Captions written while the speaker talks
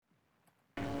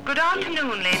Good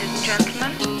afternoon, ladies and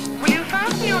gentlemen. Will you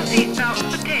fasten your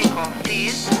seatbelts for takeoff,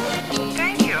 please?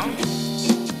 Thank you.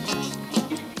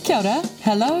 Kia ora,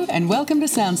 hello and welcome to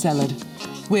Sound Salad,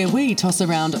 where we toss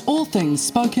around all things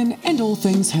spoken and all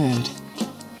things heard.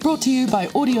 Brought to you by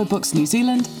Audiobooks New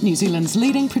Zealand, New Zealand's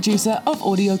leading producer of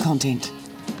audio content.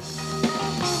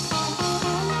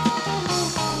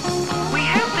 We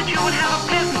hope that you will have a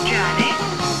pleasant journey,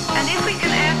 and if we can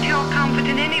add to your comfort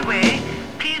in any way,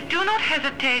 please do not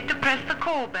hesitate to press the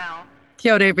call bell.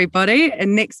 Kia ora, everybody.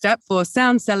 And next up for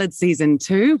Sound Salad Season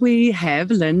 2, we have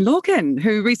Lynn Lorcan,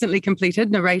 who recently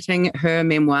completed narrating her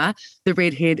memoir, The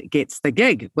Redhead Gets the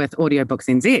Gig, with Audiobooks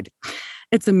NZ.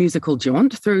 It's a musical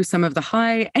jaunt through some of the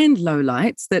high and low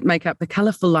lights that make up the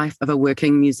colourful life of a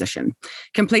working musician,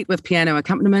 complete with piano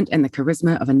accompaniment and the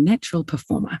charisma of a natural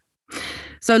performer.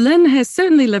 So Lynn has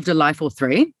certainly lived a life or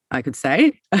three, I could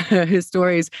say. Her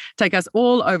stories take us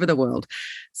all over the world.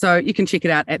 So you can check it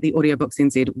out at the Audiobooks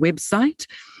NZ website.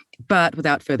 But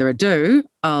without further ado,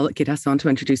 I'll get us on to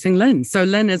introducing Lynn. So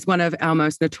Lynn is one of our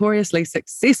most notoriously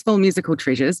successful musical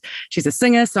treasures. She's a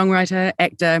singer, songwriter,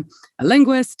 actor, a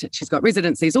linguist. She's got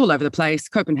residencies all over the place,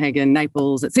 Copenhagen,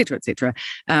 Naples, etc., etc.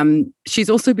 She's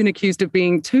also been accused of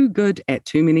being too good at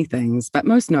too many things, but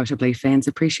most notably, fans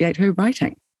appreciate her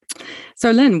writing.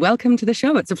 So Lynn, welcome to the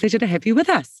show. It's a pleasure to have you with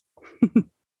us.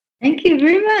 Thank you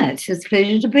very much. It's a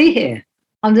pleasure to be here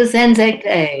on this Anzac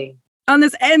Day. On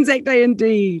this Anzac Day,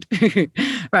 indeed.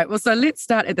 Right. Well, so let's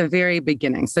start at the very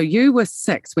beginning. So you were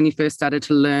 6 when you first started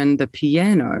to learn the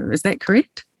piano. Is that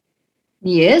correct?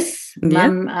 Yes. Yeah.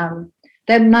 Mum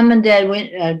and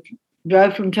Dad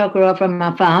drove from Tokoroa, from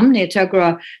my farm near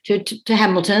Tokoroa to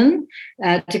Hamilton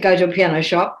to go to a piano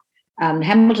shop,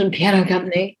 Hamilton Piano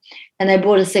Company, and they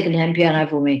bought a second-hand piano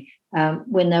for me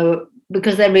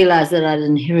because they realised that I'd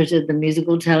inherited the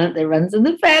musical talent that runs in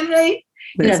the family.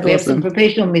 That's We have awesome. some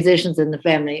professional musicians in the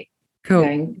family.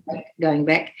 Cool. Going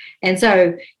back. And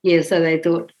so, so they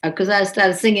thought, because I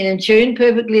started singing in tune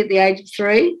perfectly at the age of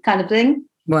 3 kind of thing.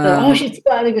 Wow. So, she's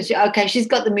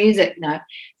got the music,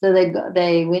 So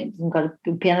they went and got a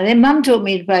good piano. Their mum taught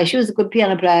me to play. She was a good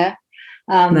piano player,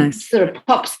 Nice. sort of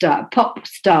pop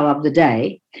style of the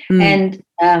day. Mm.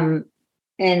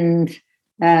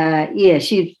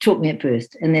 She taught me at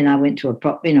first. And then I went to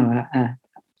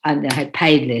I had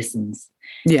paid lessons.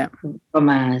 Yeah. From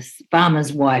a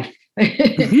farmer's wife.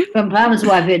 From farmer's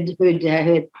wife who'd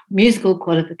had musical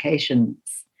qualifications.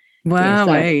 Wow.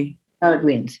 So it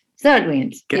went.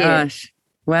 Gosh.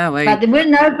 Wow. But there were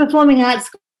no performing arts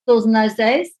schools in those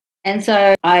days. And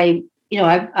so I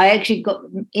actually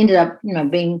ended up,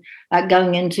 being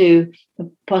going into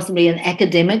possibly an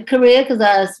academic career because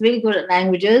I was really good at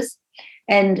languages.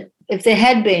 And if there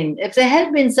had been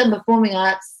some performing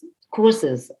arts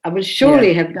courses, I would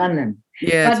surely have done them.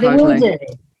 Yeah, but totally. there weren't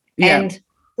any. Yeah. And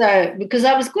so, because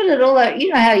I was good at all that,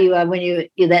 how you are when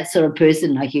you're that sort of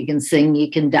person, like you can sing,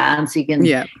 you can dance, you can,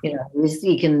 you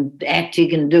can act, you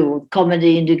can do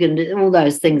comedy, and you can do all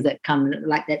those things that come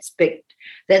like that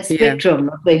spectrum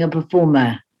of being a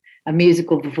performer, a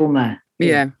musical performer.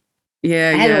 I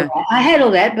had all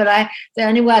that, but the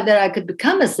only way that I could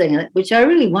become a singer, which I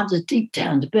really wanted deep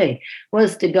down to be,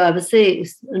 was to go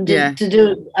overseas, to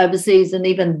do it overseas, and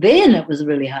even then it was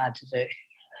really hard to do.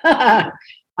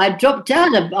 I dropped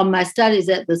out on my studies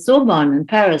at the Sorbonne in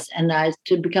Paris, and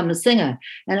to become a singer,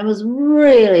 and it was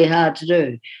really hard to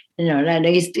do. And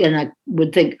I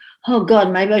would think, oh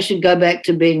God, maybe I should go back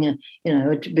to being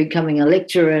to becoming a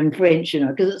lecturer in French,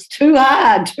 because it's too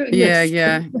hard.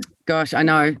 Yeah. Gosh, I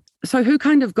know. So who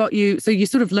kind of got you? So you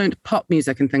sort of learned pop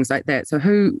music and things like that. So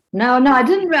who? No, I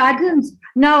didn't.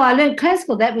 No, I learned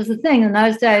classical. That was the thing in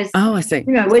those days. Oh, I see.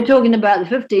 We're talking about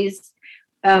the 50s.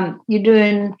 You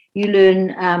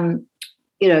learn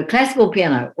classical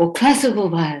piano or classical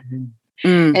violin.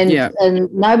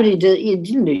 And nobody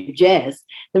didn't do jazz.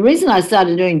 The reason I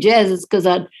started doing jazz is because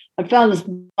I found this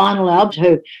vinyl album.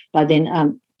 Who by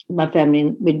then my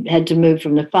family, we had to move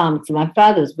from the farm, so my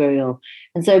father was very ill,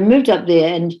 and so we moved up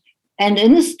there. And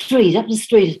in up the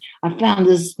street, I found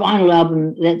this vinyl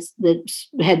album that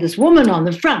had this woman on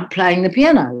the front playing the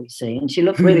piano. You see, and she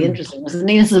looked really interesting. It was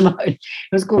Nina Simone. It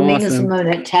was called Awesome. Nina Simone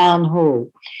at Town Hall.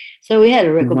 So we had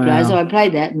a record player, so I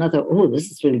played that, and I thought, oh,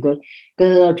 this is really good,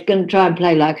 because I was going to try and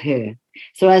play like her.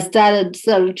 So I started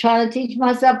sort of trying to teach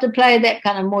myself to play that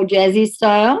kind of more jazzy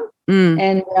style,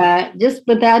 and just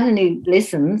without any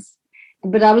lessons.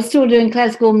 But I was still doing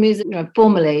classical music,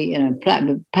 formally,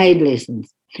 paid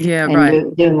lessons. Yeah, and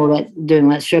right. Doing all that, doing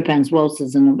like Chopin's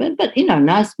waltzes and all that, but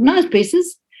nice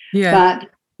pieces. Yeah.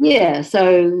 But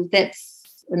so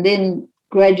and then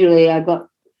gradually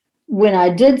when I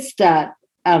did start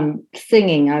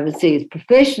singing overseas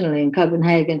professionally in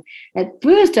Copenhagen, at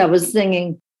first I was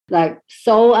singing like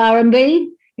soul R&B,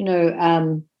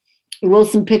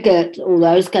 Wilson Pickett, all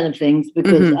those kind of things,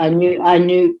 because I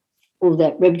knew all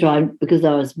that repertoire because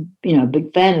I was, a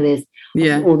big fan of this.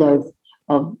 Yeah. All those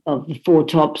of the Four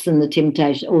Tops and the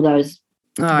Temptation, all those.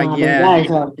 Oh yeah.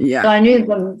 Yeah. So I knew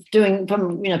from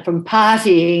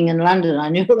partying in London, I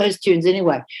knew all those tunes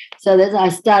anyway. So that I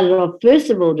started off first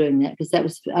of all doing that because that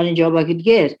was the only job I could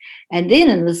get. And then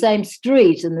in the same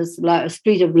street, in this like a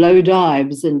street of low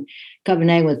dives in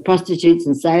Copenhagen with prostitutes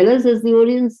and sailors as the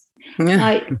audience.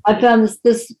 Yeah. I found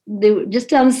this just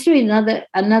down the street,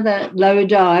 another low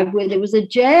dive where there was a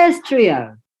jazz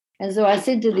trio. And so I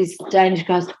said to these Danish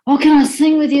guys, "Oh, can I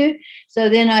sing with you?" So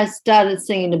then I started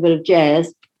singing a bit of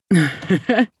jazz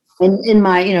in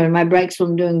my breaks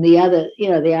from doing the other,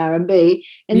 the R&B.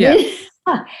 And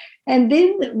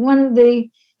then one of the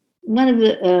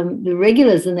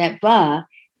regulars in that bar,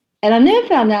 and I never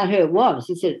found out who it was.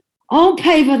 He said, "I'll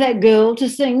pay for that girl to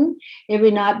sing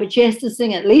every night, but she has to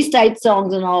sing at least 8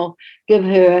 songs, and I'll give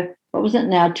her, what was it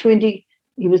now, 20.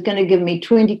 He was going to give me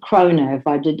 20 kroner if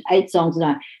I did 8 songs a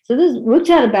night." So this worked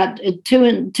out about 2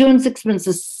 and 6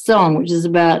 a song, which is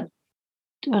about,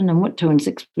 I don't know what 2 and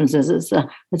 6 is.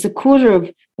 It's a quarter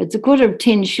of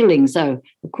 10 shillings. So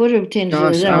a quarter of 10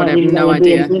 shillings. I would have no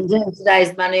idea. In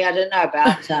today's money, I don't know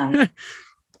about.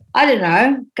 I don't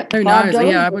know. Who knows?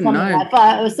 Yeah, I wouldn't know.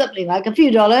 It was something like a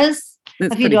few dollars.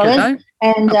 That's a few dollars.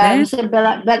 And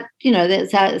but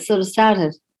that's how it sort of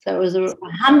started. So it was a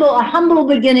humble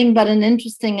beginning, but an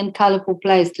interesting and colourful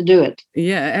place to do it.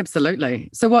 Yeah, absolutely.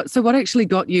 So what actually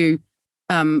got you?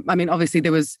 Obviously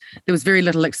there was very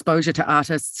little exposure to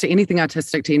artists, to anything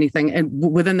artistic, to anything, and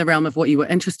within the realm of what you were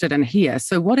interested in here.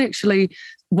 So what actually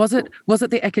was it? Was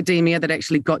it the academia that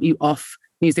actually got you off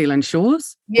New Zealand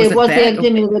shores? Yeah, it was the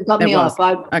academia that got me off.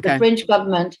 The French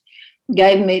government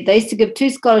gave me. They used to give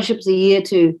 2 scholarships a year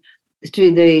to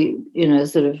the,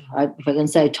 sort of, if I can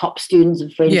say, top students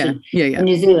of French in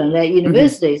New Zealand at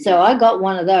university. So I got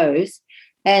one of those.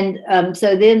 And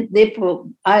so then, therefore,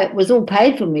 it was all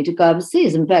paid for me to go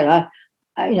overseas. In fact,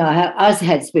 I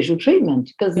had special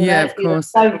treatment because of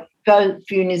course. So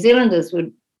few New Zealanders were,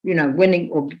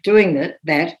 winning or doing that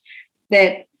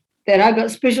I got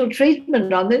special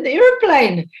treatment on the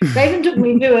aeroplane. They even took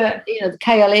me to the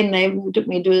KLM. They even took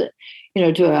me to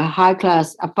a high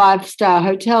class, a 5-star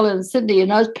hotel in Sydney,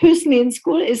 and I was personally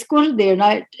escorted there, and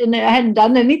I hadn't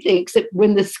done anything except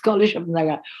win the scholarship. And they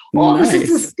go, "Oh, nice. This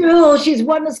is a girl. She's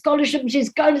won a scholarship, and she's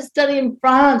going to study in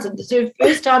France, and it's her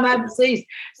first time overseas."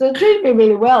 So they treated me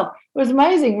really well. It was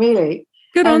amazing, really.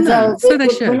 Good on them. So they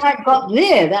should. When I got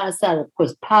there, then I started, of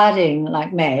course, partying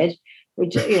like mad.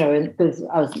 Which, because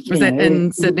I was that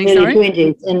in Sydney, early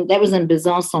 20s, and that was in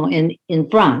Besançon in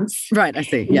France. Right, I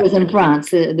see. It was in France,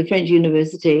 the French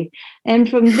university. And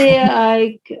from there,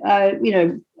 I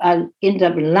ended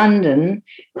up in London,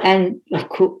 and of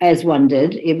course, as one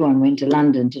did, everyone went to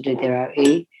London to do their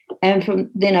OE. And from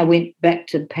then I went back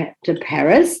to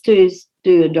Paris to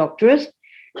do a doctorate.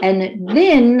 And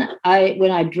then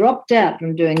when I dropped out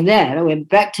from doing that, I went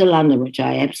back to London, which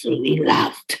I absolutely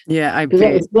loved. Yeah, I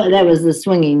bet. That was the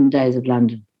swinging days of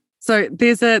London. So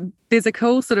there's a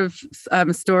cool sort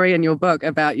of story in your book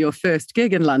about your first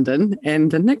gig in London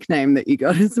and the nickname that you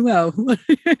got as well. Do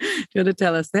you want to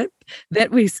tell us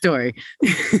that wee story?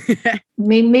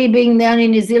 me being the only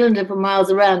New Zealander for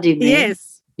miles around, you mean?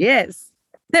 Yes.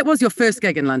 That was your first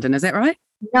gig in London, is that right?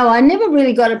 No, I never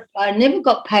really I never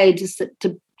got paid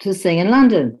to sing in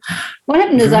London. What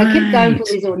happened is I kept going for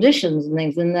these auditions and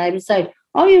things, and they would say,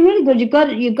 "Oh, you're really good. You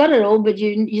got it all, but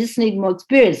you just need more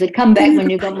experience. They come back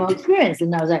when you've got more experience."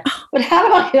 And I was like, "But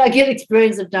how do I get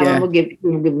experience if no one will give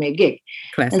me a gig?"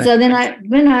 Classic. And so then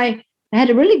when I had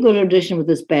a really good audition with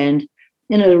this band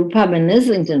in a pub in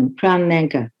Islington, Crown and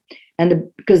Anchor,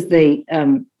 because the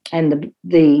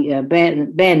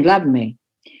band loved me.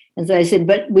 And so they said,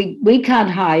 "But we can't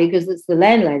hire you because it's the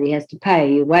landlady has to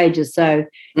pay your wages. So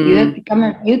you have to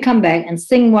come back and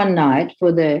sing one night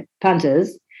for the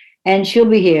punters, and she'll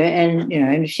be here, and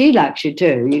and she likes you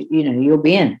too. You'll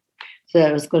be in." So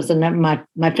that was, of course, my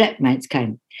flatmates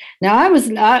came. Now my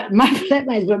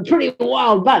flatmates were a pretty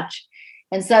wild bunch,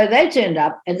 and so they turned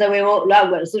up, and so we all like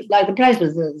the place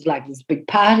was like this big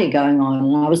party going on,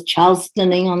 and I was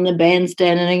Charlestoning on the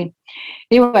bandstand and.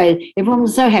 Anyway, everyone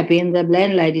was so happy, and the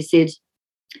landlady said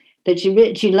that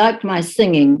she liked my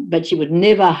singing, but she would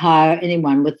never hire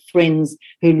anyone with friends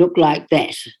who looked like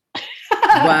that.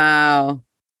 Wow.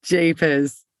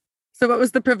 Jeepers. So what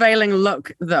was the prevailing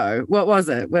look, though? What was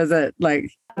it? Was it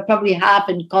like... Probably half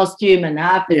in costume and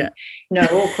half in,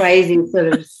 all crazy sort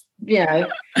of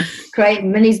create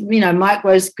mini,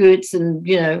 micro skirts and,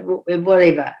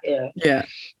 whatever. Yeah.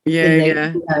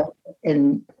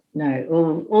 And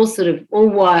all sort of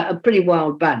a pretty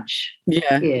wild bunch.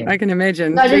 Yeah. I can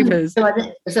imagine. So I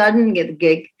didn't get the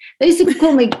gig. They used to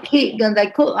call me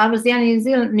I was the only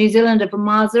New Zealander for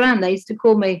miles around. They used to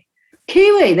call me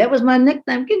Kiwi. That was my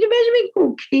nickname. Can you imagine being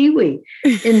called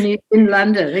Kiwi in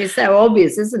London? It's so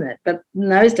obvious, isn't it? But in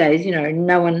those days,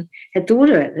 no one had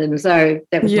thought of it, and so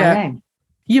that was my name.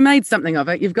 You made something of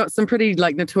it. You've got some pretty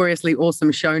notoriously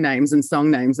awesome show names and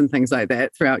song names and things like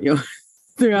that throughout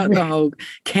the whole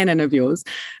canon of yours.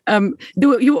 You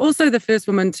were also the first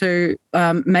woman to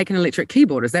make an electric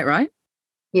keyboard. Is that right?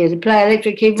 Yeah, to play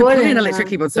electric keyboard. To play an electric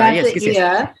keyboard. Sorry,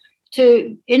 yes.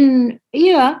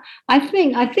 Yeah. I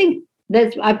think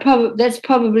that's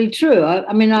probably true.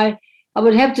 I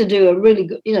would have to do a really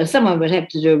good, someone would have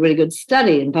to do a really good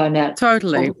study and find out.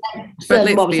 Totally. But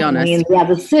let's be honest. In the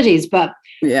other cities, but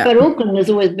Auckland has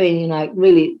always been,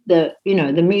 really the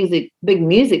big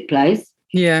music place.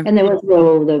 Yeah. And there was there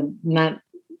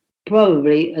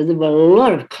were a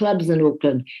lot of clubs in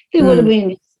Auckland. There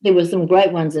were some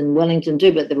great ones in Wellington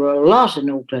too, but there were a lot in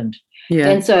Auckland. Yeah.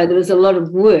 And so there was a lot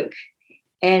of work.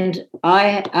 And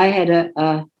I had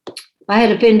a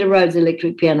Fender Rhodes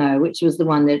electric piano, which was the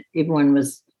one that everyone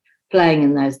was playing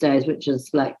in those days, which was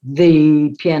like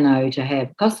the piano to have.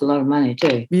 It cost a lot of money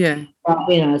too. Yeah. But,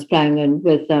 I was playing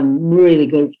with really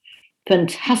good,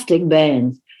 fantastic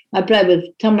bands. I played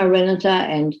with Tama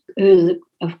Renata, who's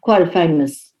quite a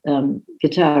famous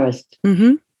guitarist.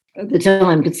 Mm-hmm. At the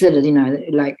time considered,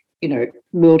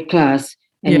 world class,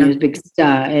 and he was a big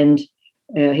star, and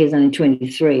he was only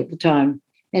 23 at the time.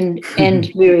 And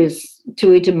various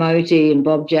Tuita Moti and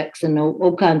Bob Jackson,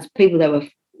 all kinds of people that were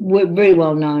very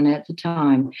well known at the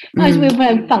time. We were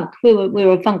playing funk. We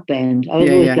were a funk band. I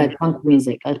always played funk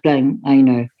music. I was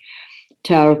playing,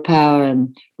 Tower of Power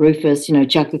and Rufus,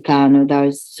 Chaka Khan,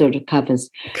 those sort of covers.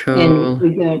 Cool. And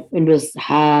it was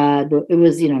hard. It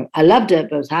was, I loved it,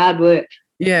 but it was hard work.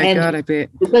 Yeah, and God, I bet.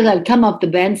 Because I'd come off the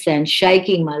bandstand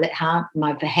shaking, my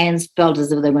hands felt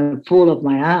as if they were going to fall off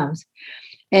my arms.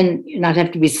 And I'd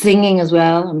have to be singing as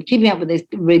well. I'm keeping up with these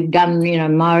red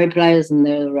gun, Maori players, and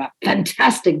they're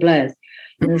fantastic players.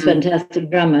 And this fantastic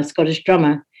drummer, Scottish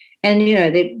drummer. And,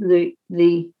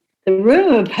 the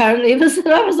rumour apparently was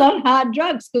that I was on hard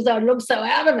drugs because I looked so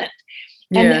out of it.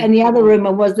 And the other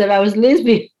rumour was that I was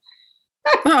lesbian.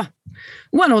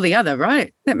 One or the other,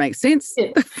 right? That makes sense.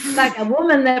 Yeah. Like a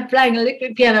woman that playing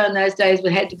electric piano in those days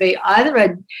had to be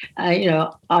either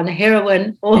on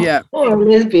heroin or a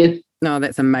lesbian. No,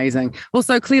 that's amazing. Well,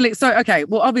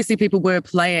 obviously people were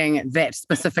playing that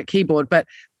specific keyboard, but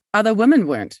other women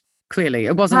weren't. Clearly,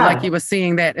 it wasn't like you were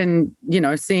seeing that on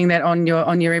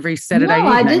your every Saturday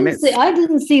evening. I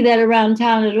didn't see that around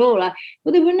town at all.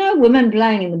 There were no women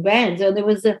playing in the band. So there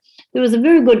was a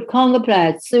very good conga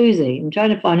player, Susie. I'm trying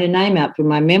to find her name out for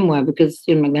my memoir because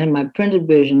I'm going to have my printed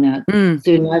version out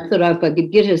soon. I thought if I could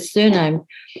get her surname,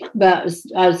 but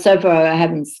so far I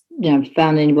haven't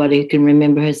found anybody who can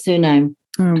remember her surname.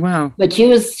 Oh wow! But she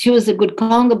was a good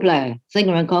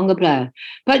singer and conga player.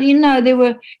 But there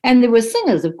were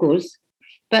singers, of course,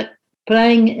 but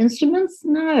playing instruments,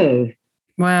 no.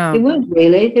 Wow. There weren't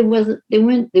really. There was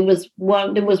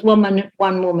one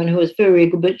woman who was very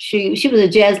good, but she was a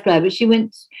jazz player, but she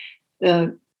went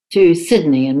to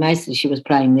Sydney and Macy. She was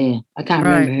playing there. I can't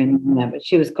remember her name now, but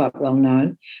she was quite well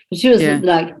known. But she was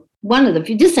like one of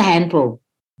the just a handful.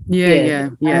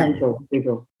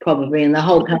 People probably in the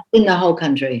whole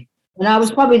country. And I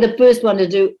was probably the first one to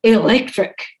do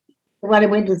electric. When I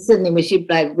went to Sydney, where she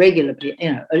played regular,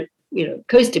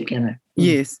 acoustic piano.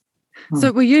 Yes.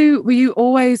 So were you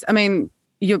always? I mean,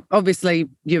 you've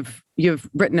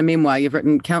written a memoir, you've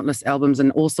written countless albums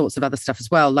and all sorts of other stuff as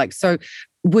well. So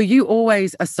were you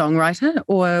always a songwriter,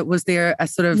 or was there a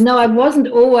sort of? No, I wasn't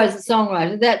always a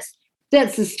songwriter.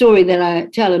 That's the story that I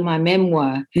tell in my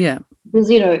memoir. Yeah. Because,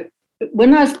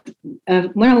 when I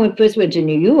first went to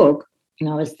New York, and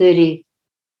I was 30,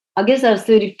 I guess I was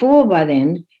 34 by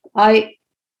then, I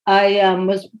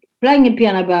was playing in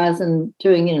piano bars and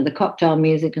doing, the cocktail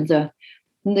music and so.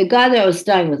 And the guy that I was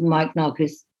staying with, Mike Knock,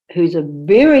 who's a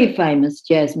very famous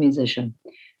jazz musician.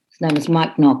 His name is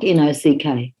Mike Knock,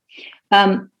 N-O-C-K.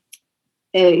 Sort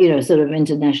of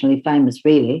internationally famous,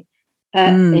 really.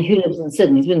 Who lives in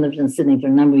Sydney. He's been lived in Sydney for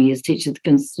a number of years, teaches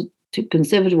the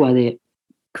conservatoire there.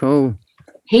 Cool.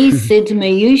 He said to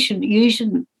me, "You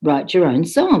should write your own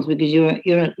songs because you're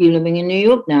living in New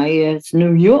York now. It's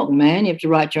New York, man. You have to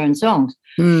write your own songs."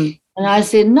 And I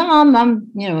said, "No,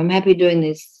 I'm happy doing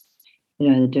this.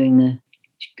 Doing the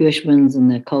Gershwins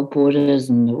and the Cole Porters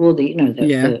and all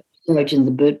the stage and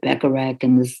the Burt Bacharach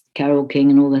and this Carole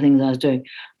King and all the things I was doing.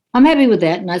 I'm happy with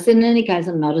that. And I said, in any case,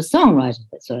 I'm not a songwriter.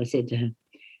 That's what I said to her.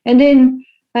 And then,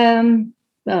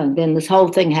 then this whole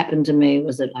thing happened to me.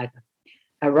 Was it like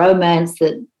a romance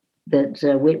that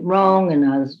went wrong, and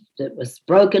it was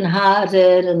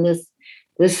brokenhearted, and this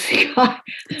guy.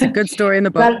 It's a good story in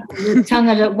the book. One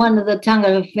of the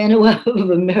Tangata Whenua of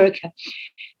America.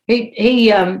 He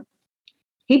the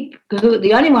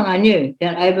only one I knew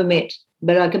that I ever met,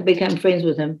 but I became friends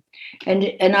with him.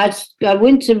 And I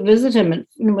went to visit him, and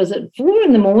it was at 4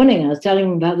 a.m. I was telling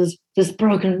him about this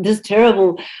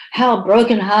terrible, how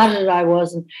brokenhearted I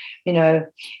was. And,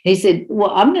 he said,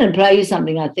 well, I'm going to play you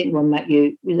something I think will make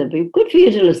it'll be good for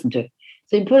you to listen to.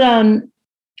 So he put on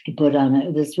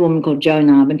this woman called Joan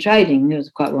Armatrading, who was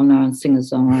quite well-known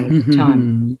singer-songwriter at the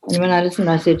time. And when I listened,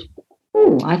 I said,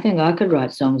 oh, I think I could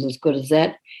write songs as good as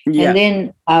that. Yeah. And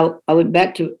then I went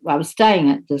back I was staying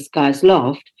at this guy's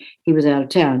loft. He was out of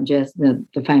town, the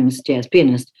famous jazz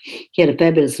pianist. He had a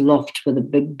fabulous loft with a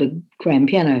big, big grand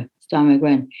piano, Steinway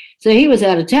grand. So he was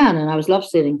out of town, and I was loft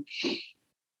sitting.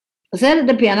 I sat at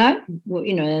the piano,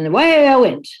 and away I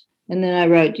went. And then I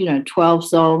wrote, 12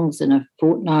 songs in a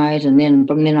fortnight. And then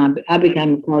from then I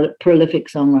became a prolific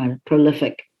songwriter,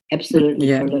 absolutely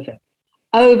prolific.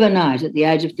 Overnight at the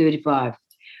age of 35,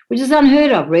 which is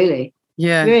unheard of, really.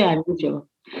 Yeah, very unusual.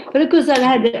 But of course, I'd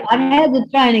had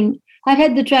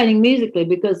the training musically,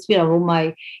 because all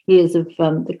my years of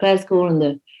the classical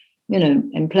and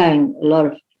and playing a lot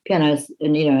of pianos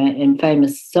and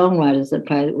famous songwriters that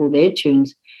played all their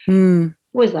tunes.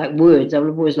 Always like words. I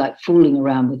would always like fooling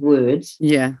around with words.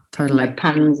 Yeah, totally. Like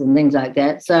puns and things like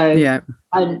that. So yeah,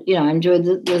 I enjoyed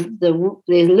the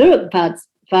lyric part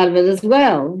of it as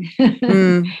well.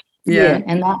 Yeah,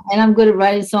 and I'm good at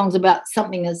writing songs about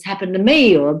something that's happened to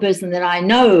me or a person that I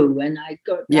know, and I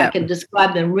can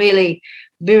describe them really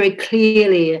very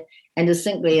clearly and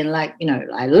distinctly, and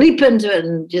I leap into it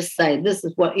and just say this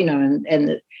is what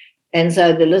and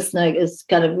so the listener is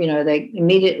kind of they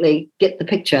immediately get the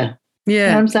picture. Yeah, you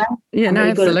know what I'm saying? Yeah, no,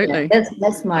 absolutely.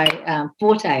 That's my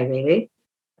forte, really.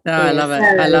 Oh, I love it.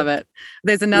 I love it.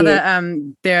 There's another.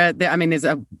 There's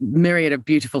a myriad of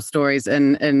beautiful stories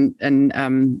in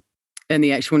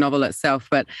the actual novel itself,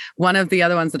 but one of the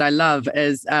other ones that I love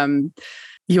is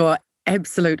your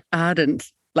absolute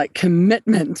ardent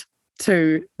commitment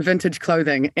to vintage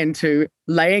clothing and to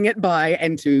laying it by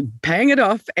and to paying it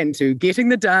off and to getting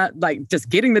the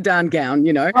darn gown,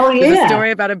 Oh, yeah. There's a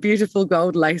story about a beautiful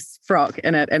gold lace frock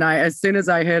in it. And as soon as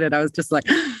I heard it, I was just like,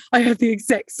 I have the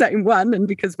exact same one. And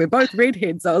because we're both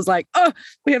redheads, I was like, oh,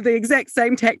 we have the exact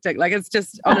same tactic. It's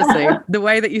just, honestly, the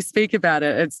way that you speak about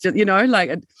it, it's just,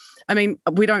 I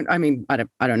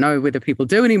don't know whether people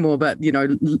do anymore, but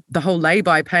the whole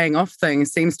lay-by paying off thing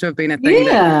seems to have been a thing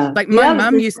that my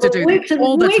mum used to do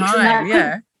all the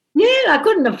time. I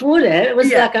couldn't afford it. It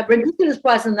was like a ridiculous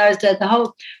price in those days.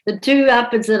 The two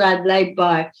outfits that I'd laid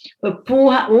by were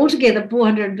altogether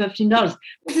 $415.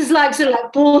 This is like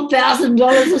 $4,000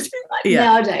 or something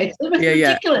nowadays. It was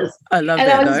ridiculous. I love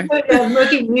that. And I was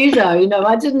working muso.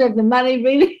 I didn't have the money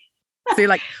really. So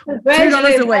 $2 a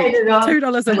week.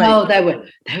 $2 a week. Oh, they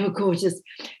were gorgeous.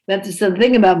 That's the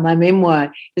thing about my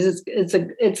memoir is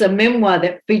it's a memoir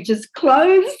that features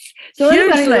clothes. So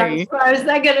anybody who likes clothes,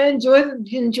 they're going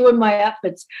to enjoy my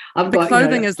outfits. The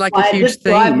clothing is like a huge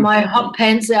thing. I describe my hot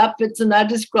pants outfits, and I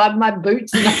describe my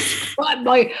boots, and I describe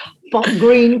my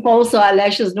green false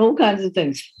eyelashes and all kinds of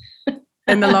things.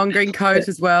 And the long green coat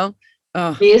as well.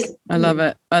 Oh, yes, I love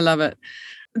it. I love it.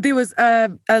 There was there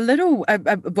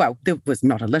was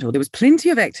not a little, there was plenty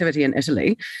of activity in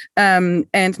Italy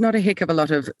and not a heck of a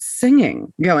lot of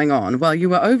singing going on while you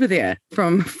were over there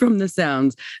from the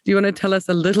sounds. Do you want to tell us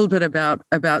a little bit about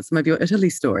some of your Italy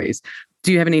stories?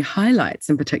 Do you have any highlights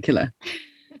in particular?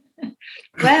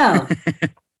 Well,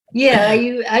 yeah, are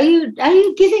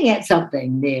you getting at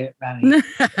something there, Romy?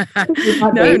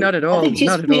 No, not at all. I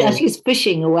think she's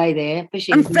fishing away there.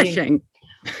 I'm fishing.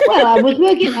 Well, I was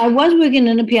working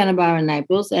in a piano bar in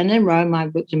Naples, and in Rome I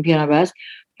worked in piano bars.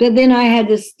 But then I had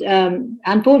this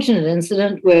unfortunate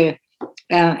incident where,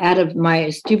 out of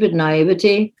my stupid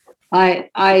naivety, I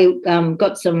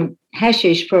got some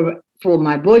hashish for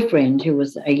my boyfriend, who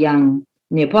was a young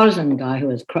Neapolitan guy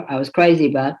who I was crazy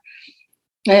about.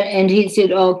 And he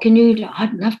said, "Oh,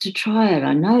 I'd love to try it.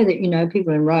 I know that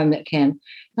people in Rome that can."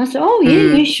 And I said, "Oh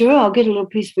yeah, sure. I'll get a little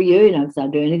piece for you. Because I'll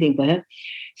do anything for her."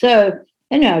 So.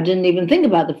 I didn't even think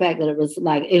about the fact that it was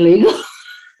illegal.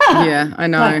 Yeah, I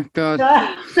know. God.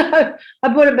 So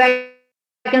I put it back,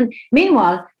 and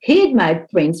meanwhile, he had made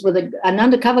friends with an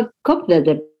undercover cop that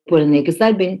they put in there, because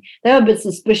they were a bit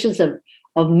suspicious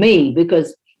of me,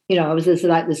 because I was just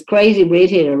like this crazy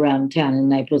redhead around town in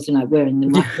Naples, wearing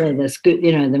the skirt,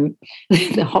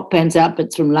 the hot pants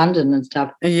outfits from London and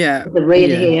stuff. Yeah. With the red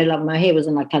hair, like my hair was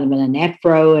in kind of an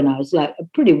afro, and I was like a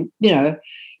pretty,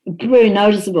 very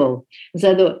noticeable. And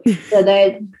so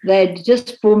they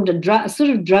just formed a sort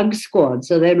of drug squad.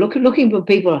 So they're looking for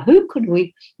people. Who could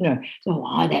we,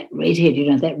 that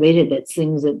redhead that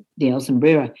sings at the El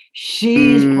Sombrero,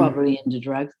 she's probably into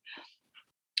drugs.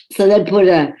 So they put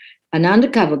an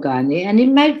undercover guy in there, and he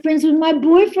made friends with my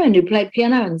boyfriend who played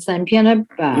piano in the same piano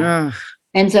bar.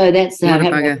 And so that's how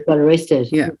I got arrested.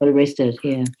 Yeah. Got arrested,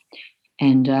 yeah.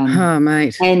 And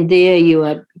mate. And there you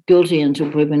are guilty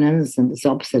until proven innocent. It's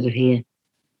opposite of here.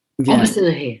 Yeah. Opposite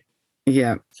of here.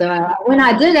 Yeah. So when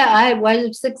I did it, I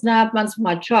waited 6.5 months for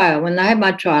my trial. When I had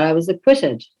my trial, I was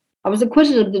acquitted. I was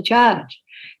acquitted of the charge.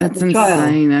 That's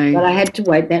insane, eh? But I had to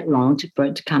wait that long for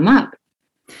it to come up.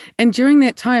 And during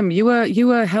that time, you were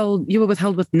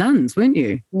withheld with nuns, weren't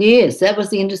you? Yes, that was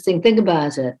the interesting thing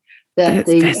about it.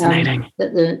 That's fascinating.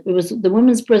 It was the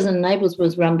women's prison in Naples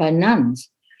was run by nuns.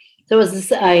 So it was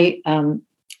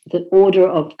the Order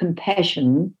of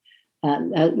Compassion,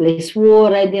 Le Suore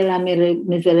della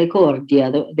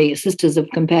Misericordia, the Sisters of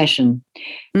Compassion.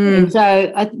 And so,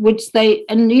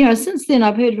 since then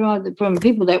I've heard from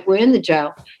people that were in the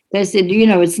jail. They said,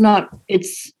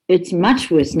 it's much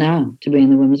worse now to be in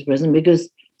the women's prison because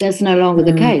that's no longer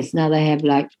the case. Now they have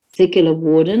like secular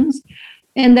wardens,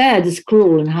 and they are just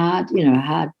cruel and hard.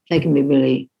 They can be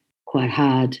really quite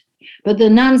hard. But the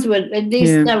nuns were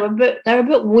they were a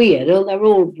bit weird. They were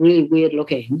all really weird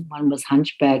looking. One was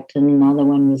hunchbacked, and another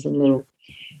one was a little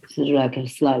sort of like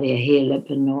slightly a hair lip,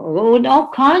 and all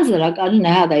kinds of I don't know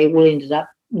how they all ended up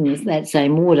in that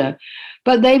same order,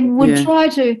 but they would try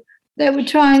to. They were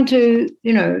trying to,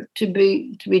 to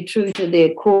be true to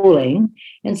their calling,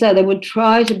 and so they would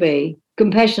try to be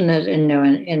compassionate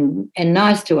and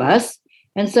nice to us.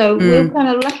 And so we were kind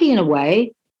of lucky in a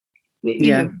way.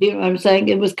 You know what I'm saying?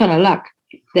 It was kind of luck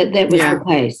that was the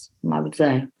case, I would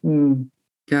say.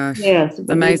 Gosh,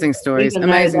 amazing stories.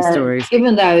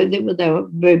 Even though they were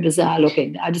very bizarre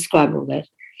looking, I describe all that.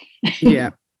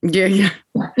 Yeah.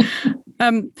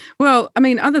 Well, I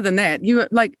mean, other than that, you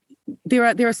like.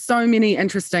 There are so many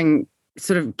interesting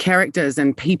sort of characters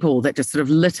and people that just sort of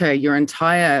litter your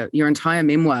entire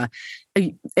memoir,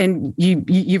 and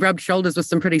you rubbed shoulders with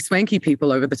some pretty swanky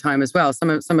people over the time as well. Some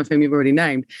of whom you've already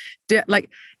named.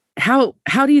 How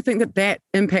do you think that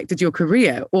impacted your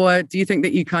career, or do you think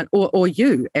that you can't, or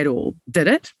you at all? Did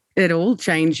it at all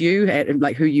change you at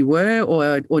like who you were,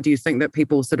 or do you think that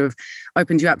people sort of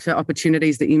opened you up to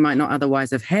opportunities that you might not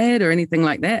otherwise have had, or anything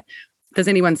like that? Does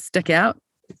anyone stick out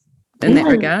in that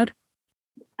regard?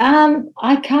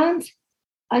 I can't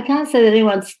say that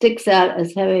anyone sticks out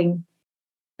as having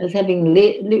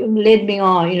led me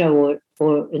on,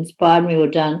 or inspired me, or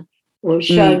done, or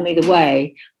shown me the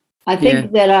way. I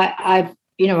think that I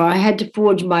had to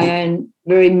forge my own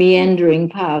very meandering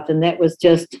path, and that was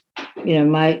just,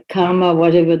 my karma,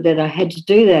 whatever, that I had to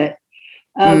do that.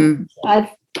 Had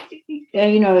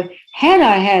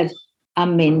I had a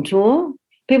mentor,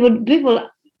 people.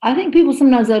 I think people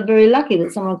sometimes are very lucky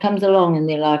that someone comes along in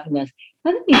their life and goes,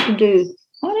 I think you should do,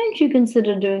 why don't you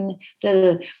consider doing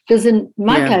that? Because in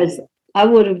my case, I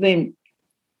would have been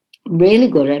really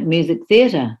good at music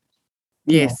theatre.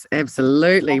 Yes,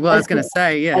 absolutely. Well, I was going to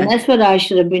say, And that's what I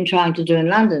should have been trying to do in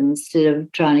London instead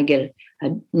of trying to get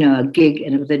a gig,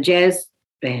 and it was a jazz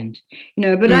band,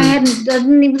 but I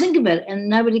didn't even think of it. And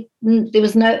nobody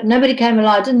came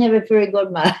along. I didn't have a very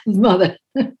good mother.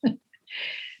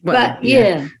 Well,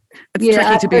 it's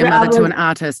tricky to be a mother to an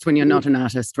artist when you're not an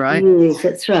artist, right? Yes,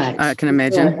 that's right. I can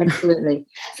imagine. Yeah, absolutely.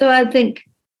 So I think,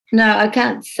 no, I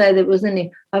can't say there was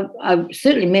any. I've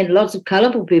certainly met lots of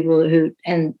colourful people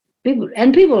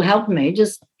people helped me.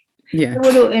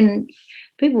 And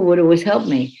people would always help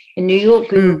me. In New York,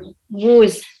 people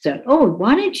always said, "Oh,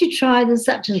 why don't you try the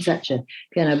such and such a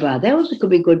piano bar? That could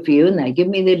be good for you." And they give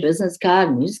me their business card,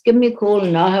 and you just give me a call,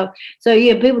 and I'll help. So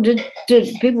people did.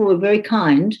 People were very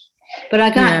kind, but I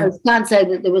can't say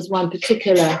that there was one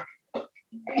particular,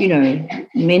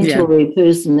 mentor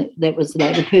person that was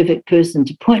like the perfect person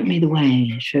to point me the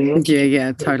way. Sure.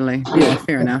 Yeah, totally. Yeah,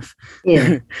 fair enough.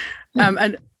 Yeah.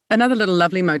 And another little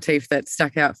lovely motif that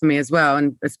stuck out for me as well,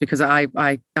 and it's because I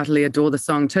utterly adore the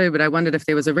song too, but I wondered if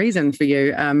there was a reason for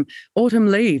you.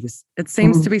 Autumn Leaves. It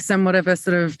seems to be somewhat of a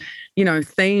sort of,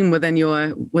 theme within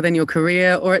your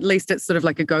career, or at least it's sort of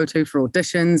like a go-to for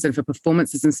auditions and for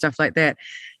performances and stuff like that.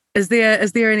 Is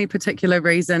there any particular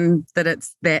reason that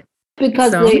it's that?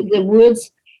 Because the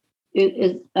words,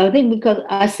 I think because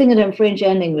I sing it in French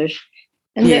and English,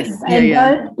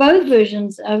 And, both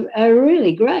versions are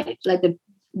really great. Like the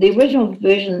original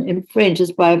version in French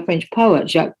is by a French poet,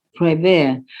 Jacques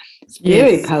Prévert. It's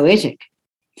very poetic.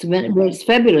 It's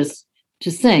fabulous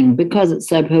to sing because it's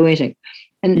so poetic,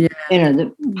 and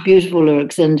the beautiful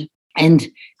lyrics, and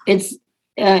it's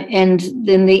and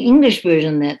then the English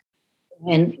version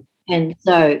and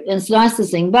so it's nice to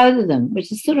sing both of them,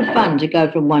 which is sort of fun to go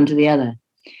from one to the other.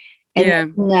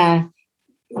 And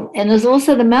there's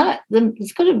also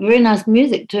it's got a very nice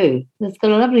music too. It's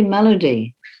got a lovely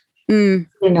melody. Very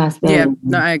nice melody. Yeah,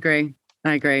 no, I agree.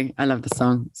 I love the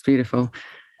song. It's beautiful.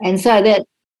 And so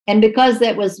because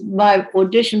that was my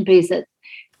audition piece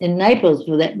in Naples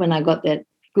for that, when I got that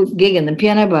gig in the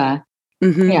piano bar,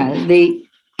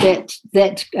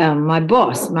 my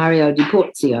boss, Mario Di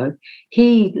Porzio,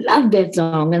 he loved that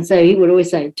song. And so he would always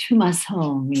say, "To my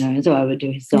song," and so I would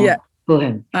do his song for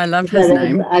him. I love his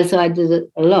name. So I did it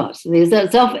a lot. So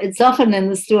it's often in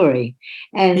the story.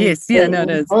 And it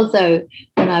is. Also,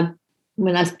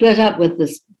 when I split up with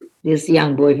this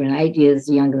young boyfriend, 8 years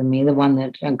younger than me, the one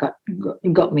that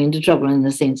got me into trouble in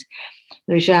the sense,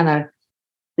 Luciano,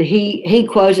 he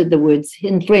quoted the words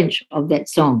in French of that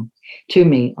song to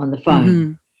me on the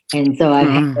phone. And so I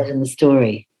have that in the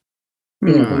story,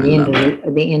 at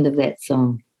the end of that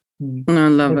song. I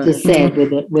love it. It's sad with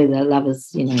the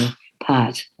lovers,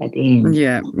 part at the end.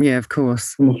 Yeah, of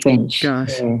course. In the French.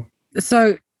 Gosh. Yeah.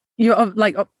 So you're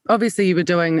obviously you were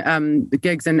doing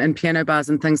gigs and piano bars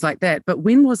and things like that, but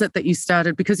when was it that you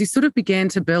started, because you sort of began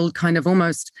to build kind of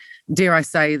almost, dare I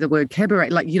say the word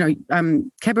cabaret,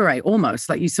 cabaret almost,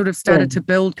 like you sort of started to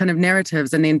build kind of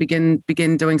narratives and then begin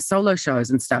doing solo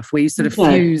shows and stuff where you sort of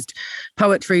fused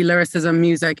poetry, lyricism,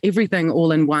 music, everything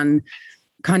all in one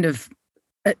kind of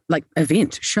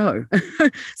event show.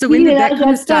 So when did that kind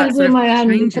of start sort of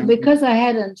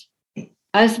changing?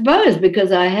 I suppose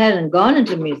because I hadn't gone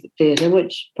into music theatre,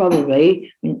 which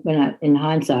probably, in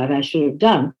hindsight, I should have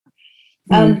done.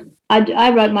 I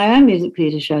wrote my own music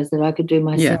theatre shows that I could do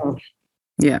myself.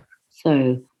 Yeah.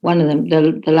 So one of them,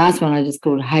 the last one I just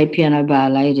called "Hey Piano Bar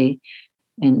Lady,"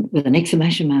 and with an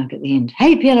exclamation mark at the end.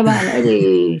 "Hey Piano Bar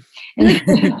Lady,"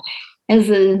 and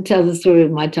so it tells the story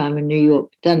of my time in New York,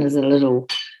 done as a little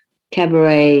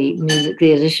cabaret music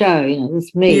theatre show.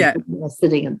 It's me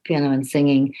sitting at the piano and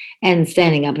singing and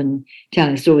standing up and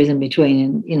telling stories in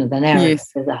between, and the narrative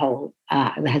has the whole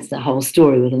has the whole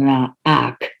story with an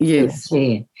arc. Yes.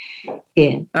 Yeah.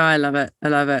 Oh, I love it.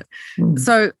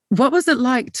 So what was it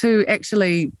like to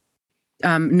actually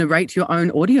narrate your own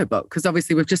audiobook? Because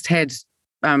obviously we've just had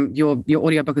your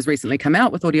audiobook has recently come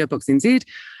out with Audiobooks NZ.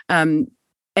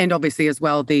 And obviously as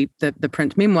well, the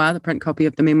print memoir, the print copy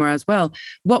of the memoir as well.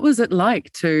 What was it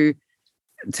like to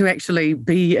actually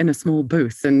be in a small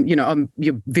booth? And,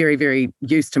 you're very, very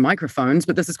used to microphones,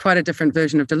 but this is quite a different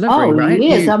version of delivery, right?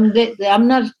 Yes, I'm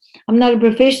not a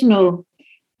professional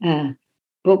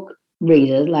book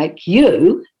reader like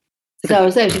you. So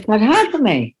it's actually quite hard for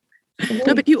me.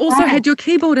 No, but you also had your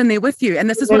keyboard in there with you, and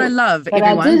this is what I love,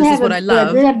 everyone. This is what I love.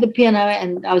 I did have the piano,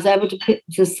 and I was able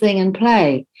to sing and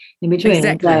play in between.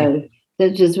 Exactly. So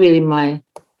that's just really my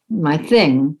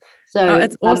thing. So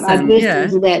it's awesome. I burst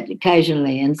into that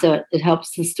occasionally, and so it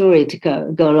helps the story to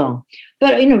go along.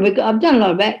 But I've done a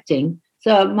lot of acting,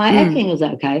 so my acting is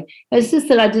okay. It's just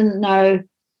that I didn't know,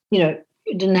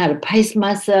 didn't know how to pace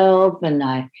myself, and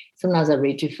sometimes I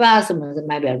read too fast, sometimes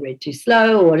maybe I read too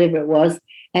slow, or whatever it was.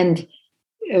 And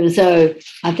so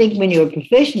I think when you're a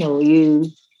professional, you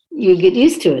get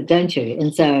used to it, don't you?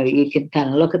 And so you can kind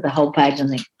of look at the whole page and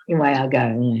think, away I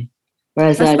go.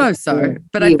 Whereas I suppose so.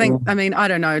 But I think, I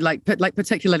don't know, like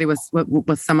particularly with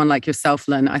someone like yourself,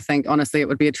 Lynn, I think honestly it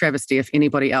would be a travesty if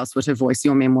anybody else were to voice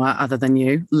your memoir other than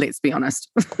you. Let's be honest.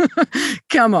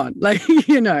 Come on,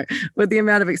 with the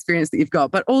amount of experience that you've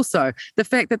got, but also the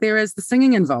fact that there is the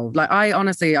singing involved. Like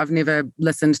I've never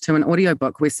listened to an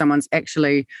audiobook where someone's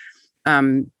actually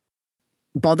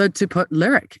bothered to put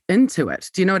lyric into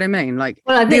it. Do you know what I mean? Like,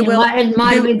 well, I think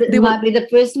it might be the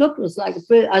first look. It was like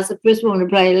I was the first one to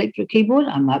play electric keyboard.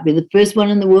 I might be the first one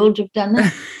in the world to have done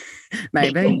that.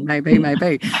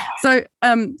 maybe. So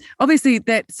obviously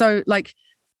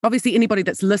anybody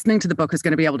that's listening to the book is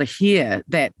going to be able to hear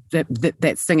that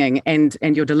singing and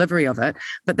your delivery of it.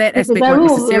 But that aspect won't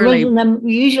necessarily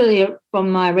usually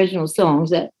from my original songs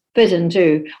that fit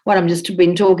into what I'm just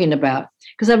been talking about.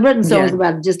 Because I've written songs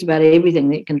about just about everything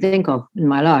that you can think of in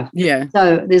my life. Yeah.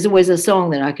 So there's always a song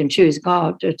that I can choose.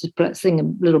 To sing a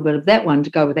little bit of that one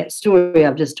to go with that story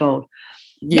I've just told.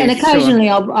 Yes, and occasionally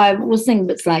I will sing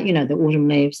bits like, the autumn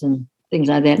leaves and things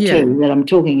like that too, that I'm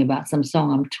talking about, some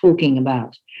song I'm talking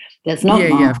about. That's not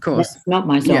of course. That's not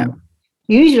my song.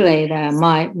 usually they're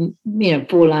my,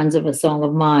 4 lines of a song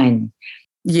of mine.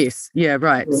 Yes, yeah,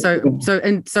 right. So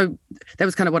that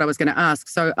was kind of what I was going to ask.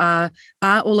 So are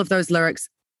all of those lyrics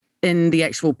in the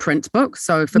actual print book?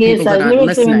 So for people that aren't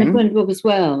listening, are in the print book as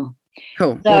well.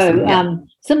 Cool. So awesome.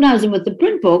 Sometimes with the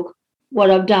print book,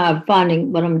 what I've done,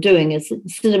 what I'm doing is,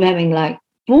 instead of having like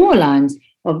 4 lines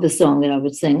of the song that I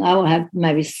would sing, I will have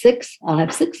maybe 6. I'll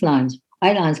have 6 lines,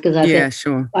 8 lines, because I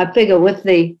figure with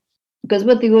the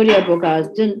audiobook, I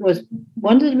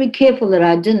wanted to be careful that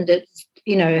I didn't,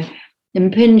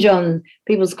 impinge on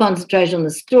people's concentration on the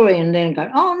story and then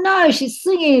go, oh no, she's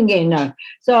singing again. No.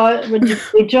 So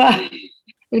we try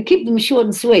to keep them short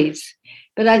and sweet.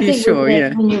 But I think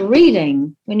when you're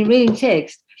reading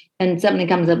text and something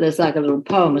comes up that's like a little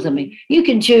poem or something, you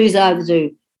can choose either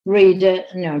to read it,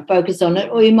 focus on it,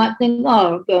 or you might think, oh,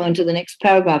 I'll go into the next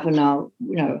paragraph and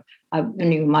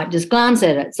and you might just glance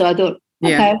at it. So I thought,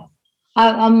 okay,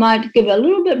 I might give a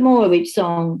little bit more of each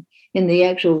song in the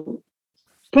actual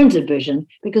printed version,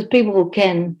 because people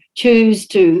can choose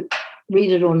to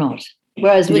read it or not.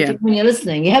 Whereas when you're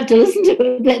listening, you have to listen to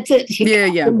it. That's it.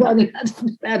 You about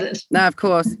it. No, of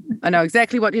course. I know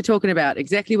exactly what you're talking about.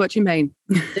 Exactly what you mean.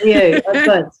 Yeah, of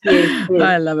course. Yeah.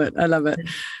 I love it.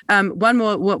 One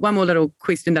more little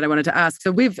question that I wanted to ask.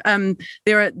 So we've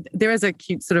there is a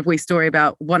cute sort of wee story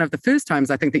about one of the first times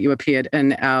I think that you appeared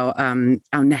in our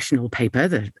national paper,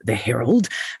 the Herald.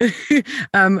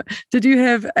 Did you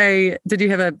have a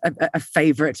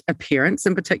favourite appearance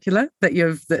in particular that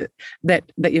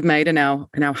you've made in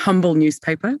our humble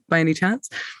newspaper by any chance?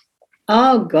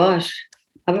 Oh gosh,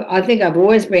 I think I've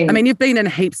always been. I mean, you've been in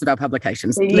heaps of our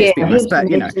publications. Let's be honest, but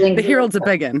the Herald's a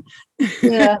big one.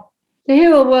 Yeah, the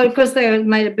Herald. Well, of course, they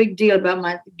made a big deal about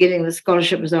my getting the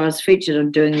scholarship, as I was featured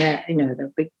on doing that.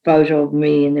 The big photo of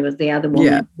me, and there was the other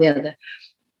woman, the other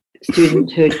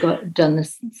student who had done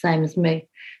the same as me.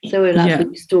 So we like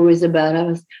big stories about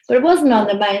us, but it wasn't on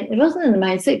the main. It wasn't in the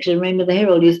main section. Remember, the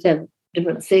Herald used to have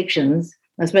different sections.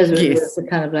 I suppose it was the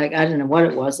kind of like, I don't know what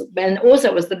it was. And also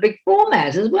it was the big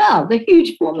format as well, the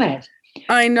huge format.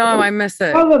 I know, I miss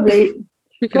it. Probably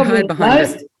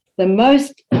the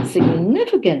most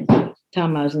significant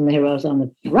time I was in the Herald, I was on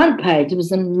the front page. It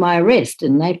was in my arrest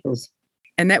in Naples.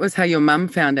 And that was how your mum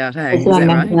found out, hey? That's how my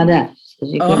mum found out.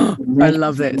 I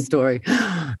love that story.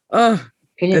 Oh,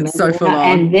 it's so full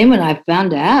on. And then when I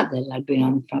found out that I'd been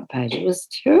on the front page, it was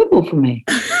terrible for me.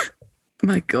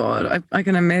 My God, I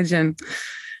can imagine.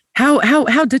 How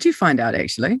did you find out,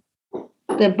 actually?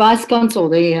 The vice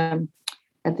consul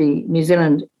at the New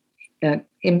Zealand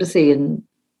embassy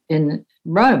in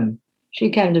Rome, she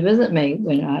came to visit me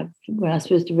when I was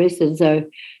first arrested. So,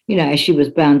 as she was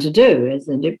bound to do as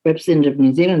the representative of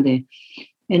New Zealand there.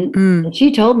 And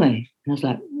she told me. And I was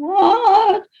like,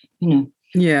 what?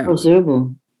 Yeah. It was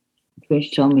terrible when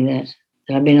she told me that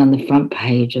I'd been on the front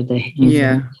page of the New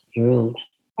Zealand Herald.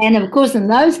 And, of course, in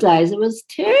those days, it was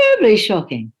terribly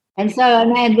shocking. And so,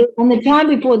 and the time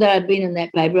before that I'd been in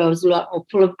that paper, I was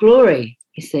full of glory,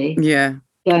 you see. Yeah.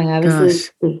 Going over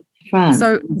to France.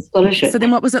 So then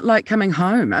what was it like coming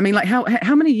home? I mean, like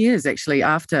how many years actually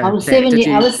after I was 7 years.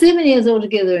 I was 7 years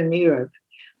altogether in Europe.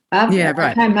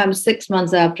 I came home 6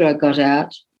 months after I got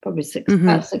out, probably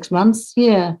 6 months,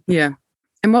 yeah. Yeah.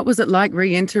 And what was it like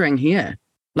re-entering here?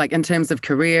 Like in terms of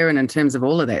career and in terms of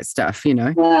all of that stuff,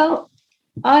 Well,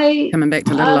 coming back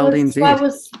to little old NZ. I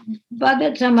was, by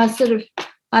that time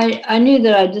I knew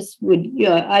that I just would,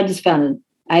 I just found an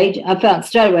agent. I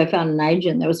found an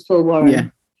agent. That was Phil Warren. Yeah.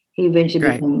 He eventually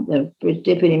became the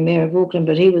deputy mayor of Auckland,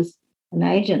 but he was an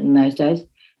agent in those days.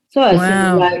 So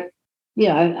I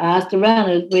I asked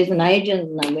around, where's an agent?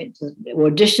 And I went to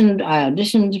auditioned. I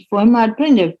auditioned for him. I had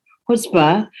plenty of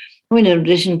chutzpah. I went to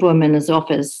audition for him in his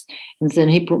office, and then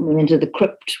he put me into the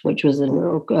Crypt, which was a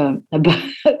little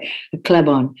a club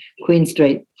on Queen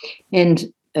Street,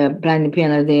 and playing the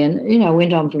piano there. And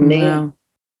went on from there.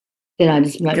 Then I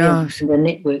just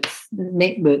the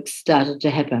networks started to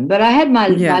happen. But I had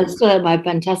I still had my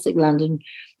fantastic London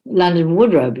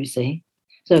wardrobe, you see.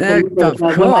 So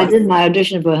when I did my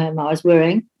audition for him, I was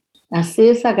wearing a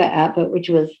seersucker outfit, which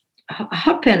was a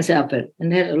hot pants outfit,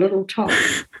 and had a little top,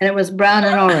 and it was brown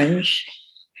and orange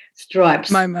stripes.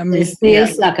 My mum used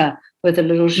seersucker with a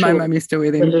little short. My mum used to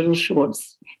wear them. The little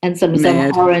shorts and some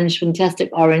orange, fantastic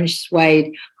orange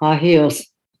suede high heels.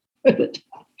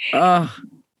 Oh,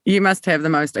 you must have the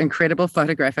most incredible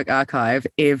photographic archive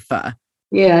ever.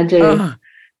 Yeah, I do. Oh,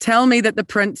 tell me that the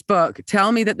print book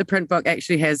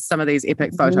actually has some of these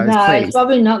epic photos, no, please. It's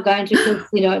probably not going to, because,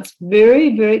 it's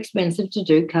very, very expensive to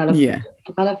do colour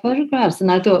photographs.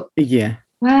 And I thought,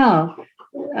 wow,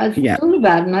 I thought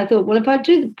about it, and I thought, well, if I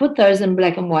do put those in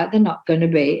black and white, they're not going to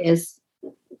be as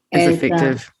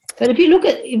effective. But if you look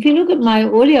at my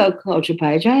audio culture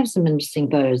page, I have some interesting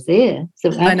photos there.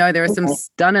 So I know there are some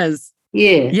stunners.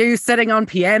 Yeah, you sitting on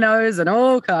pianos and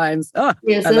all kinds. Oh,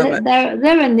 yeah, so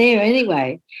they're in there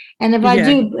anyway. And if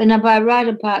if I write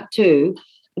a part two,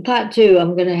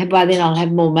 I'm going to have, by then I'll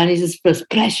have more money to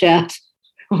splash out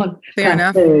on Fair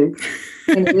enough. Two.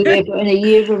 In a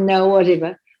year from now,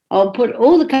 whatever, I'll put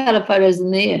all the colour photos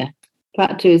in there.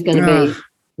 Part two is going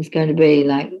to be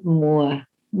like more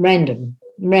random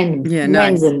events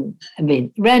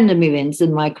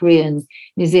in my career in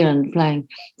New Zealand,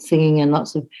 singing in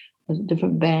lots of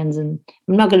different bands. And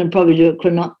I'm not going to probably do it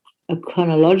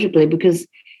chronologically because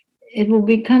it will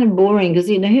be kind of boring, because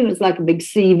here it's like a big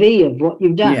CV of what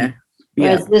you've done.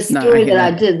 Whereas this story that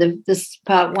I did, this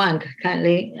part one,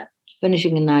 currently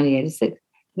finishing in 1986,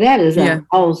 that is a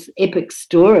whole epic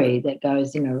story that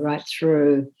goes, right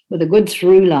through, with a good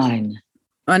through line.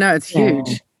 I know, it's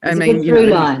huge. It's a good through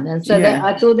line. And so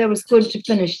I thought that was good to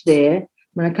finish there.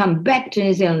 When I come back to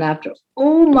New Zealand after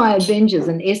all my adventures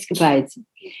and escapades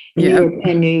in Europe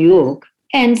and New York,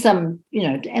 and some,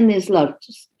 and there's a lot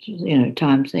of,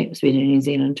 time spent in New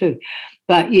Zealand too.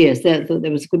 But yes, I thought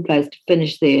there was a good place to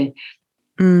finish there.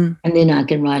 And then I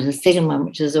can write a second one,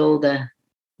 which is all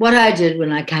what I did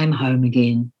when I came home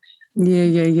again.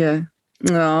 Yeah.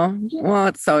 Oh, well,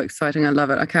 it's so exciting. I love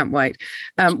it. I can't wait.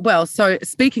 Well, so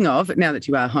speaking of, now that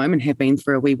you are home and have been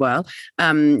for a wee while,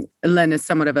 Lynn is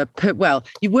somewhat of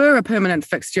you were a permanent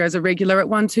fixture as a regular at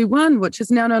 121, which is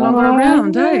now no longer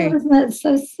around, eh? Isn't that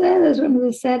so sad? It's one of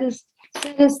the saddest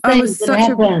things. It was such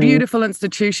a beautiful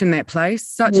institution, that place.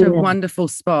 Such a wonderful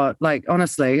spot. Like,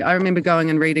 honestly, I remember going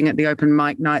and reading at the open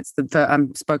mic nights, the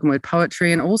spoken word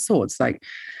poetry and all sorts. Like,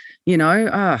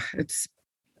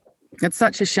 it's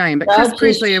such a shame. But Chris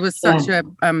Presley was such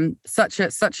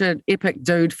an epic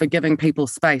dude for giving people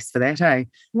space for that, eh?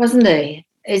 Wasn't he?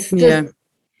 It's just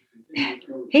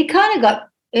he kind of got,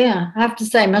 I have to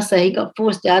say, he got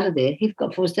forced out of there. He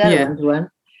got forced out of 121.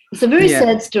 It's a very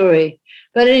sad story.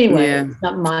 But anyway, it's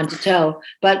not mine to tell.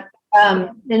 But in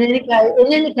any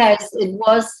case, it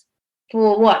was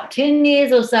for 10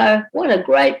 years or so. What a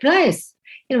great place.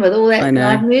 With all that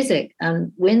live music,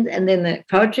 and then the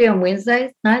poetry on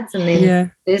Wednesday nights, and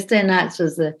then Thursday nights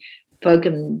was the folk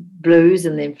and blues,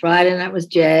 and then Friday night was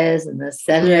jazz, and the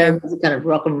Saturday was kind of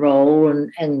rock and roll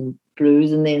and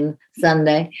blues, and then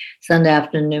Sunday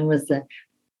afternoon was the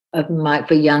open mic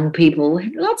for young people.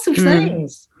 Lots of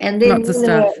things, and then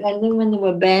when there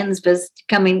were bands just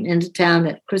coming into town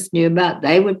that Chris knew about,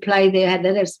 they would play there.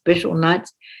 They'd have special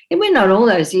nights. It went on all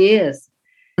those years.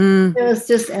 It was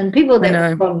just, and people that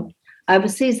were from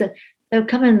overseas, that they would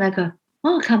come in and they go,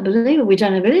 "Oh, I can't believe it. We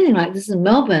don't have anything like this in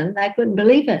Melbourne." They couldn't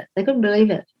believe it.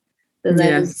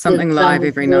 Something live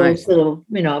every night. Sort of,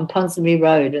 on Ponsonby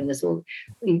Road, and there's all,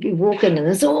 you walk in and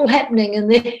there's all happening in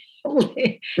there.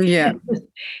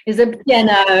 There's a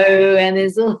piano and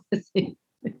there's all this,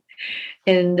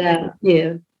 and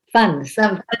fun,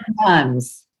 some fun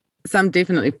times. Some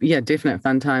definite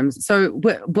fun times. So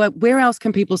where else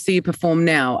can people see you perform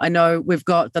now? I know we've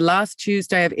got the last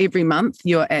Tuesday of every month.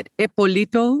 You're at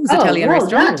Ippolito's Italian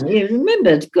restaurant. Done. You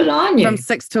remembered. Good on you. From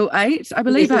 6 till 8, I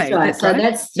believe. Yes, that's right.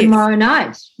 That's tomorrow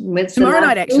night. Tomorrow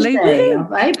night, actually. Tuesday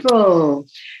of April.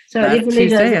 So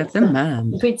Tuesday of the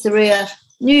month. Pizzeria,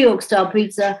 New York style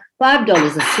pizza,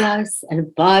 $5 a slice and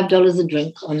 $5 a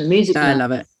drink on the music night. I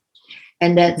love it.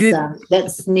 And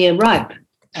that's near Ripe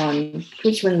on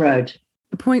Richmond Road.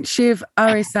 Point Chev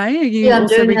RSA, are you also I'm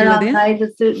doing regular that on there? May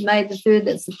the 3rd.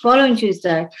 That's the following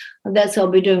Tuesday. And I'll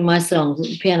be doing my songs at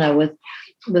the piano with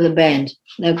a band,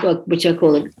 which I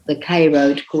call the K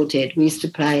Road Quartet. We used to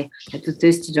play at the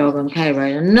Thirsty Dog on K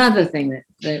Road. Another thing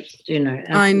that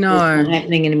I know is not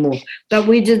happening anymore. But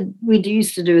we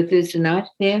used to do a Thursday night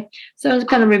there. So I was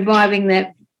kind of reviving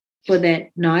that for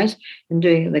that night and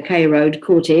doing the K Road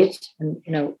Quartet, and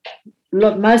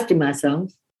mostly my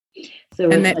songs. So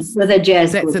with a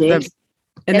jazz quartet.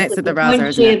 That's at the Raza,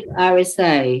 isn't it?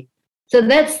 RSA. So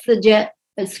that's the jazz.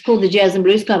 It's called the Jazz and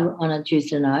Blues Club on a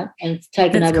Tuesday night, and it's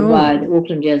taken over by the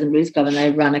Auckland Jazz and Blues Club, and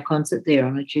they run a concert there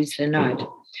on a Tuesday night.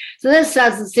 So that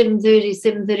starts at 7:30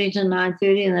 to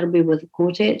 9:30, and that'll be with the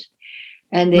quartet.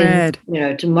 And then,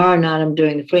 tomorrow night I'm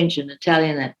doing the French and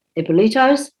Italian at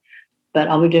Ippolito's, but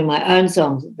I'll be doing my own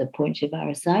songs at the Point Chev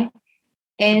RSA.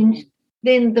 And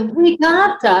then the week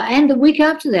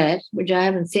after that, which I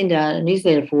haven't sent out a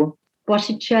newsletter for,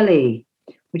 Botticelli,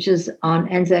 which is on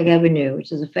Anzac Avenue,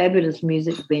 which is a fabulous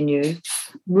music venue,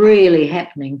 really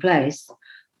happening place.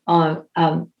 And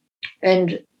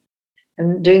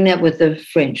and doing that with the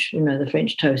French, the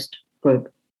French Toast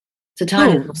group. It's a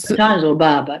tiny little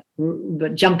bar, but a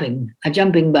jumping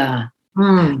bar.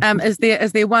 Is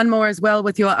there one more as well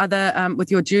with your other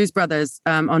with your Jews brothers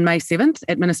on May 7th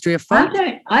at Ministry of Folk?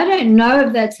 I don't know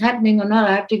if that's happening or not.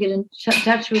 I have to get in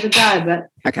touch with the guy, but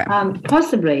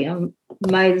possibly on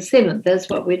May the 7th. That's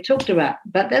what we talked about.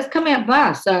 But that's coming up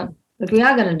fast, so if we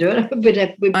are going to do it,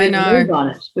 we better move on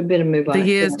it. We better move on. The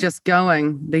year's just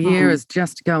going. The year is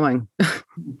just going.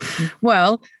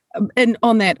 Well, and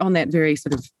on that very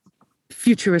sort of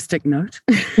futuristic note,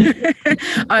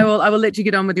 I will let you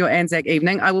get on with your Anzac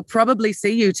evening. I will probably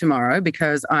see you tomorrow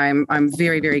because I'm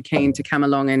very, very keen to come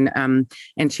along and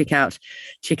check out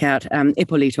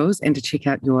Epolitos and to check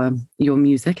out your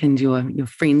music and your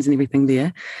friends and everything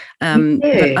there.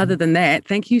 But other than that,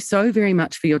 thank you so very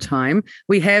much for your time.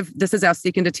 This is our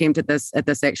second attempt at this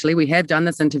actually. We have done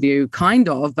this interview kind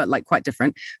of, but like quite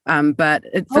different. But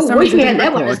for some reason,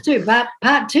 that one was too. But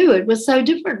part 2, it was so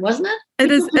different, wasn't it? It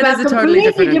is a totally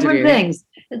different things.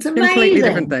 It's amazing. Completely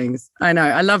different things. I know.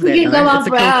 I love that. We can go on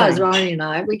for hours, Ronnie and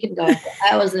I. We can go for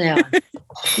hours and hours.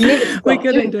 We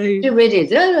could indeed. Do it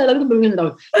is.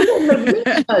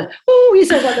 Oh, you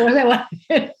said that one.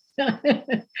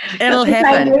 It'll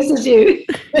happen. This is you.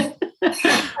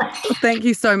 Thank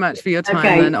you so much for your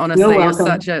time, Lynn. Honestly,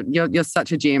 you're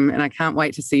such a gem, and I can't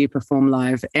wait to see you perform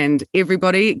live. And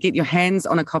everybody, get your hands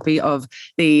on a copy of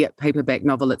the paperback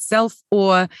novel itself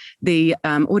or the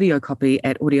audio copy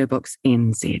at Audiobooks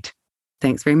NZ.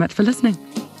 Thanks very much for listening.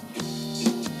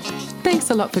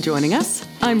 Thanks a lot for joining us.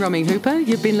 I'm Romy Hooper.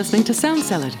 You've been listening to Sound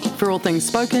Salad, for all things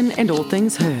spoken and all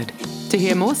things heard. To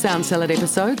hear more Sound Salad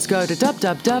episodes, go to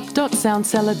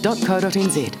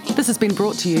www.soundsalad.co.nz. This has been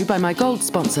brought to you by my gold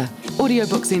sponsor,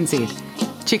 Audiobooks NZ.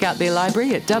 Check out their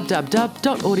library at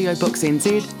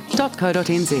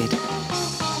www.audiobooksnz.co.nz.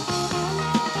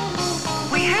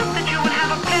 We hope that you will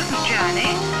have a pleasant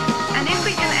journey, and if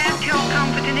we can add to your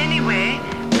comfort in any way,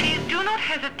 please do not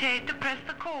hesitate to press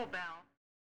the call bell.